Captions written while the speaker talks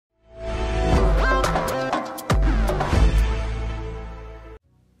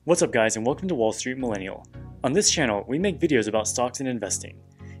What's up guys, and welcome to Wall Street Millennial. On this channel, we make videos about stocks and investing.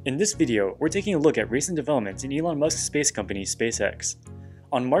 In this video, we're taking a look at recent developments in Elon Musk's space company SpaceX.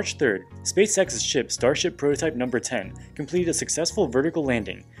 On March 3rd, SpaceX's ship Starship prototype number 10 completed a successful vertical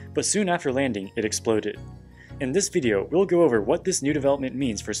landing, but soon after landing, it exploded. In this video, we'll go over what this new development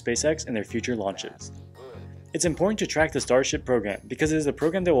means for SpaceX and their future launches. It's important to track the Starship program because it is a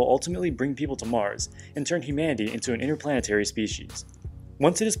program that will ultimately bring people to Mars and turn humanity into an interplanetary species.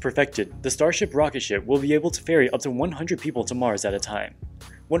 Once it is perfected, the Starship rocket ship will be able to ferry up to 100 people to Mars at a time.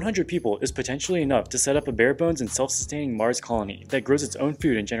 100 people is potentially enough to set up a bare-bones and self-sustaining Mars colony that grows its own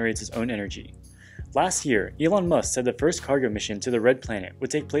food and generates its own energy. Last year, Elon Musk said the first cargo mission to the Red Planet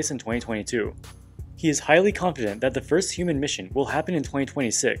would take place in 2022. He is highly confident that the first human mission will happen in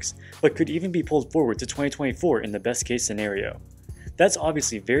 2026, but could even be pulled forward to 2024 in the best-case scenario. That's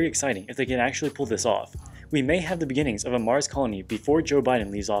obviously very exciting if they can actually pull this off. We may have the beginnings of a Mars colony before Joe Biden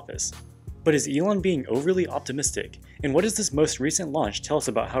leaves office. But is Elon being overly optimistic? And what does this most recent launch tell us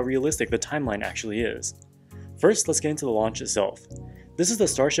about how realistic the timeline actually is? First, let's get into the launch itself. This is the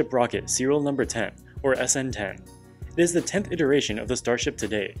Starship rocket serial number 10, or SN10. It is the 10th iteration of the Starship to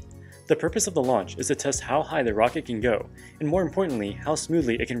date. The purpose of the launch is to test how high the rocket can go, and more importantly, how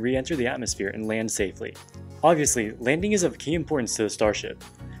smoothly it can re-enter the atmosphere and land safely. Obviously, landing is of key importance to the Starship.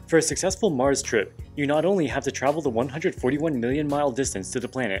 For a successful Mars trip, you not only have to travel the 141 million mile distance to the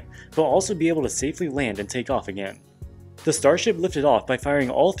planet, but also be able to safely land and take off again. The Starship lifted off by firing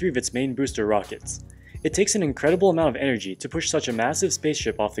all three of its main booster rockets. It takes an incredible amount of energy to push such a massive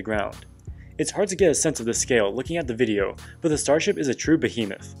spaceship off the ground. It's hard to get a sense of the scale looking at the video, but the Starship is a true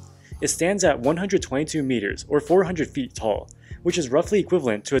behemoth. It stands at 122 meters, or 400 feet tall, which is roughly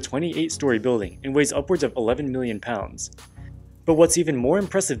equivalent to a 28-story building and weighs upwards of 11 million pounds. But what's even more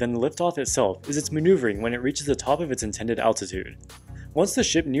impressive than the liftoff itself is its maneuvering when it reaches the top of its intended altitude. Once the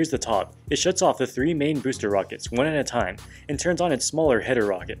ship nears the top, it shuts off the three main booster rockets one at a time and turns on its smaller header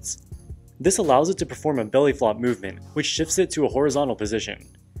rockets. This allows it to perform a belly flop movement, which shifts it to a horizontal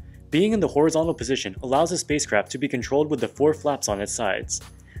position. Being in the horizontal position allows the spacecraft to be controlled with the four flaps on its sides.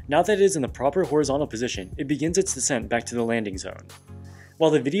 Now that it is in the proper horizontal position, it begins its descent back to the landing zone.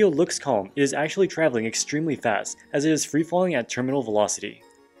 While the video looks calm, it is actually traveling extremely fast as it is free-falling at terminal velocity.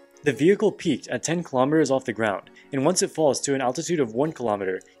 The vehicle peaked at 10 kilometers off the ground, and once it falls to an altitude of 1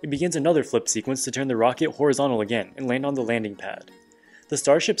 kilometer, it begins another flip sequence to turn the rocket horizontal again and land on the landing pad. The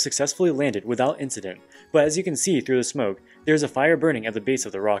Starship successfully landed without incident, but as you can see through the smoke, there is a fire burning at the base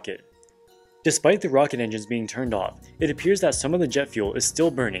of the rocket. Despite the rocket engines being turned off, it appears that some of the jet fuel is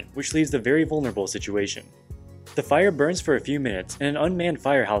still burning, which leaves the very vulnerable situation. The fire burns for a few minutes and an unmanned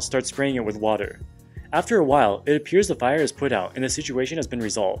firehouse starts spraying it with water. After a while, it appears the fire is put out and the situation has been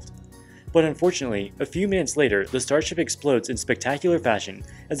resolved. But unfortunately, a few minutes later, the Starship explodes in spectacular fashion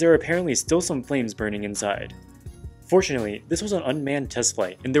as there are apparently still some flames burning inside. Fortunately, this was an unmanned test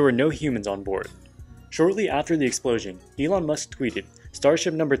flight and there were no humans on board. Shortly after the explosion, Elon Musk tweeted,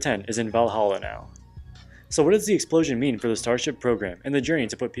 "Starship number 10 is in Valhalla now." So what does the explosion mean for the Starship program and the journey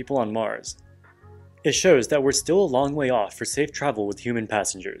to put people on Mars? It shows that we're still a long way off for safe travel with human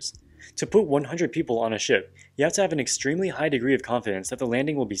passengers. To put 100 people on a ship, you have to have an extremely high degree of confidence that the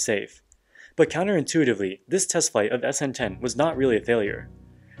landing will be safe. But counterintuitively, this test flight of SN10 was not really a failure.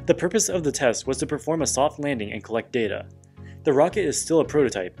 The purpose of the test was to perform a soft landing and collect data. The rocket is still a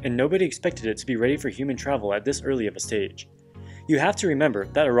prototype, and nobody expected it to be ready for human travel at this early of a stage. You have to remember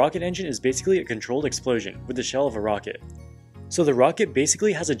that a rocket engine is basically a controlled explosion with the shell of a rocket. So the rocket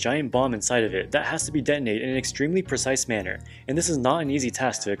basically has a giant bomb inside of it that has to be detonated in an extremely precise manner, and this is not an easy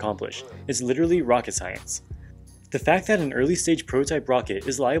task to accomplish. It's literally rocket science. The fact that an early stage prototype rocket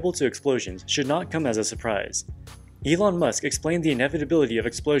is liable to explosions should not come as a surprise. Elon Musk explained the inevitability of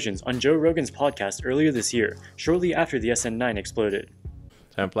explosions on Joe Rogan's podcast earlier this year, shortly after the SN9 exploded.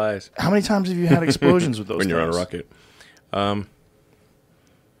 Time flies. How many times have you had explosions with those when you're on a things? rocket? I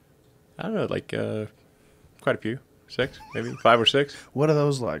don't know, like quite a few. 6, maybe 5 or 6. What are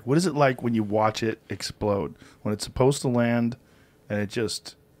those like? What is it like when you watch it explode? When it's supposed to land and it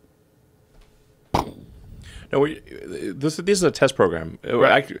just... No, this is a test program.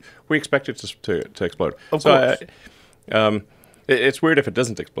 Right. We expect it to explode. Of course. It's weird if it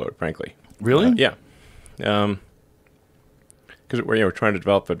doesn't explode, frankly. Really? Yeah. Because we're trying to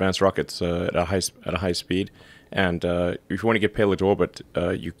develop advanced rockets at a high speed, and if you want to get payload to orbit,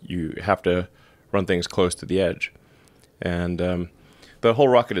 you have to run things close to the edge. And the whole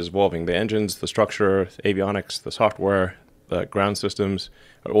rocket is evolving. The engines, the structure, the avionics, the software, the ground systems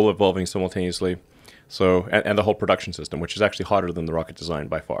are all evolving simultaneously. So, and the whole production system, which is actually harder than the rocket design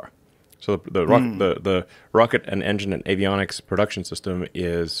by far. So the rocket and engine and avionics production system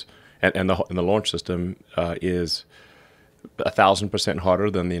is, and the launch system is 1,000% harder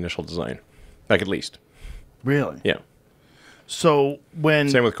than the initial design, like at least. Really? Yeah. So when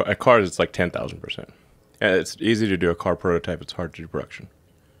Same with cars, it's like 10,000%. And it's easy to do a car prototype. It's hard to do production.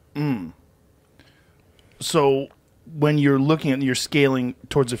 So when you're looking at, you're scaling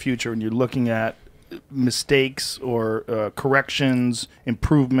towards the future, and you're looking at mistakes or corrections,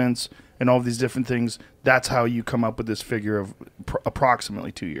 improvements, and all of these different things, that's how you come up with this figure of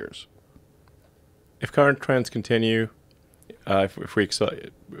approximately 2 years. If current trends continue, if we if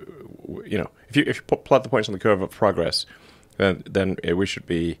you plot the points on the curve of progress, then we should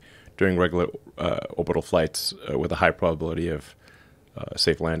be doing regular orbital flights with a high probability of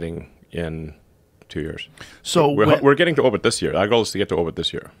safe landing in 2 years. So we're getting to orbit this year. Our goal is to get to orbit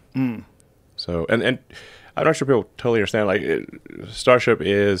this year. So and I'm not sure people totally understand. Like Starship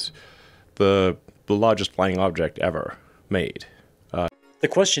is the largest flying object ever made. The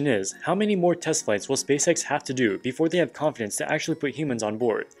question is, how many more test flights will SpaceX have to do before they have confidence to actually put humans on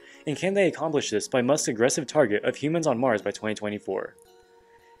board? And can they accomplish this by Musk's aggressive target of humans on Mars by 2024?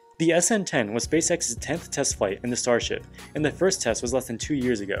 The SN-10 was SpaceX's 10th test flight in the Starship, and the first test was less than 2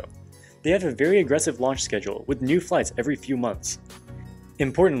 years ago. They have a very aggressive launch schedule, with new flights every few months.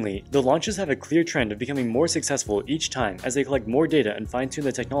 Importantly, the launches have a clear trend of becoming more successful each time as they collect more data and fine-tune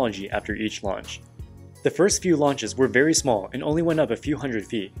the technology after each launch. The first few launches were very small and only went up a few hundred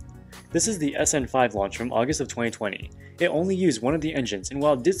feet. This is the SN-5 launch from August of 2020. It only used one of the engines, and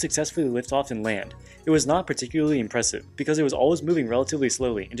while it did successfully lift off and land, it was not particularly impressive because it was always moving relatively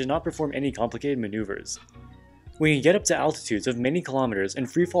slowly and did not perform any complicated maneuvers. When you get up to altitudes of many kilometers and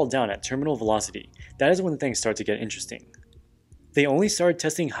freefall down at terminal velocity, that is when things start to get interesting. They only started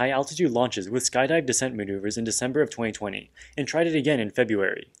testing high-altitude launches with skydive descent maneuvers in December of 2020, and tried it again in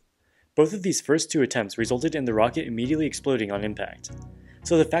February. Both of these first two attempts resulted in the rocket immediately exploding on impact.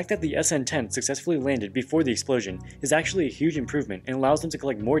 So the fact that the SN-10 successfully landed before the explosion is actually a huge improvement and allows them to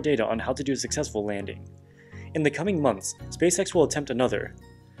collect more data on how to do a successful landing. In the coming months, SpaceX will attempt another.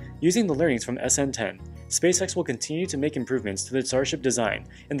 Using the learnings from SN-10, SpaceX will continue to make improvements to the Starship design,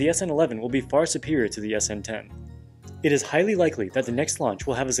 and the SN-11 will be far superior to the SN-10. It is highly likely that the next launch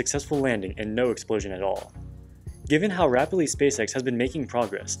will have a successful landing and no explosion at all. Given how rapidly SpaceX has been making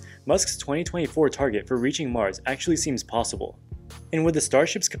progress, Musk's 2024 target for reaching Mars actually seems possible. And with the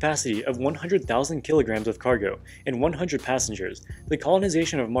Starship's capacity of 100,000 kilograms of cargo and 100 passengers, the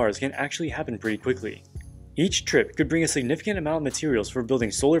colonization of Mars can actually happen pretty quickly. Each trip could bring a significant amount of materials for building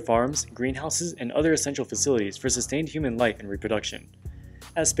solar farms, greenhouses, and other essential facilities for sustained human life and reproduction.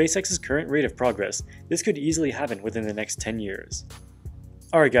 At SpaceX's current rate of progress, this could easily happen within the next 10 years.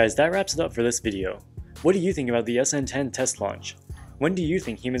 Alright guys, that wraps it up for this video. What do you think about the SN-10 test launch? When do you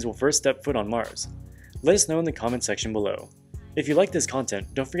think humans will first step foot on Mars? Let us know in the comment section below. If you like this content,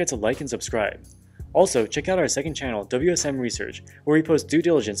 don't forget to like and subscribe. Also, check out our second channel, WSM Research, where we post due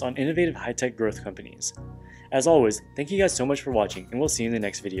diligence on innovative high-tech growth companies. As always, thank you guys so much for watching, and we'll see you in the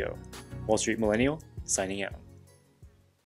next video. Wall Street Millennial, signing out.